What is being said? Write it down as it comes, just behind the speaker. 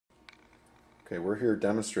Okay, we're here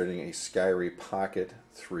demonstrating a Skyray Pocket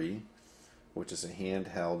 3, which is a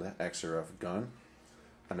handheld XRF gun.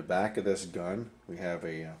 On the back of this gun, we have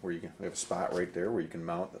a we have a spot right there where you can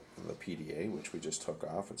mount the PDA, which we just took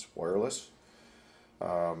off. It's wireless.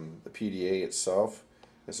 The PDA itself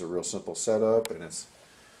is a real simple setup, and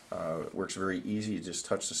it works very easy. You just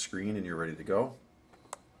touch the screen and you're ready to go.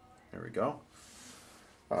 There we go.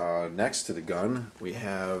 Next to the gun, we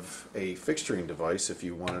have a fixturing device if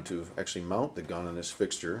you wanted to actually mount the gun on this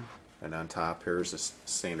fixture. And on top here is a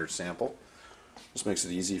standard sample. This makes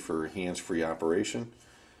it easy for hands-free operation.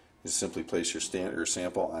 You simply place your standard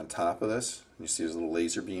sample on top of this. You see this little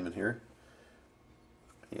laser beam in here.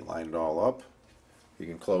 You line it all up. You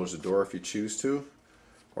can close the door if you choose to,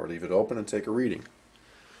 or leave it open and take a reading.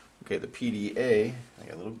 Okay, the PDA, I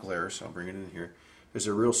got a little glare, so I'll bring it in here. There's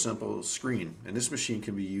a real simple screen, and this machine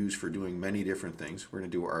can be used for doing many different things. We're going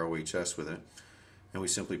to do RoHS with it, and we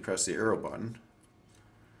simply press the arrow button,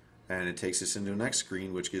 and it takes us into the next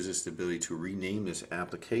screen, which gives us the ability to rename this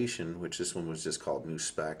application, which this one was just called New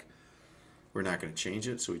Spec. We're not going to change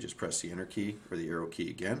it, so we just press the Enter key or the arrow key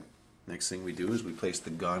again. Next thing we do is we place the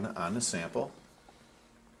gun on the sample,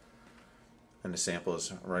 and the sample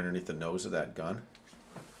is right underneath the nose of that gun.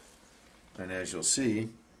 And as you'll see,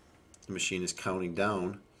 the machine is counting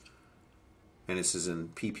down, and this is in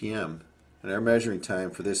ppm, and our measuring time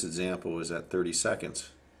for this example is at 30 seconds.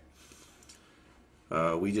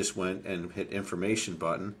 We just went and hit information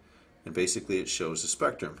button, and basically it shows the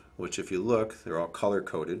spectrum, which if you look, they're all color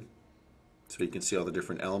coded, so you can see all the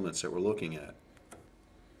different elements that we're looking at.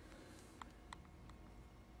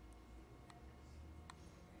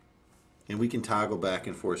 And we can toggle back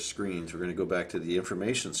and forth screens. We're going to go back to the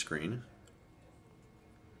information screen.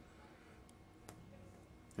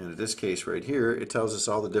 And in this case right here, it tells us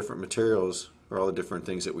all the different materials, or all the different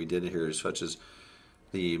things that we did here, such as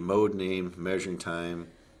the mode name, measuring time,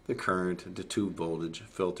 the current, the tube voltage,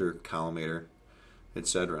 filter, collimator,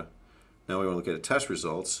 etc. Now we want to look at the test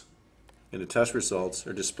results, and the test results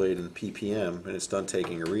are displayed in ppm, and it's done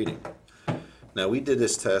taking a reading. Now we did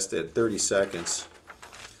this test at 30 seconds,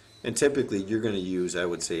 and typically you're going to use, I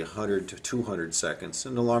would say, 100 to 200 seconds,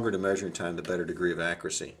 and the longer the measuring time, the better degree of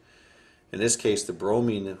accuracy. In this case, the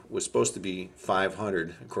bromine was supposed to be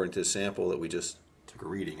 500 according to the sample that we just took a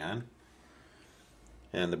reading on.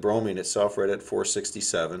 And the bromine itself read at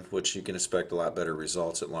 467, which you can expect a lot better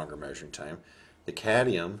results at longer measuring time. The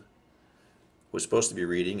cadmium was supposed to be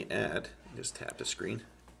reading at, just tap the screen,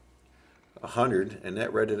 100, and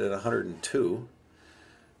that read it at 102.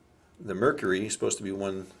 The mercury is supposed to be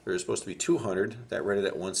 200, that read it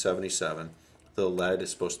at 177. The lead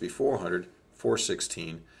is supposed to be 400,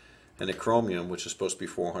 416. And the chromium, which is supposed to be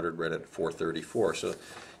 400, read at 434. So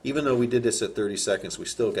even though we did this at 30 seconds, we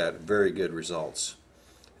still got very good results.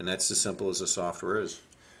 And that's as simple as the software is.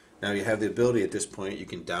 Now you have the ability at this point, you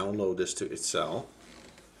can download this to Excel,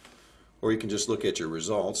 or you can just look at your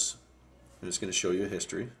results, and it's going to show you a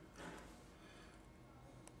history.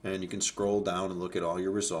 And you can scroll down and look at all your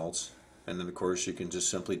results, and then of course you can just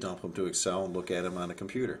simply dump them to Excel and look at them on a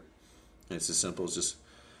computer. And it's as simple as just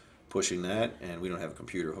pushing that, and we don't have a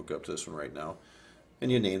computer hooked up to this one right now, and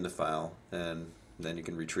you name the file, and then you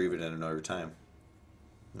can retrieve it at another time.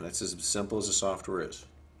 And that's as simple as the software is.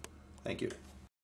 Thank you.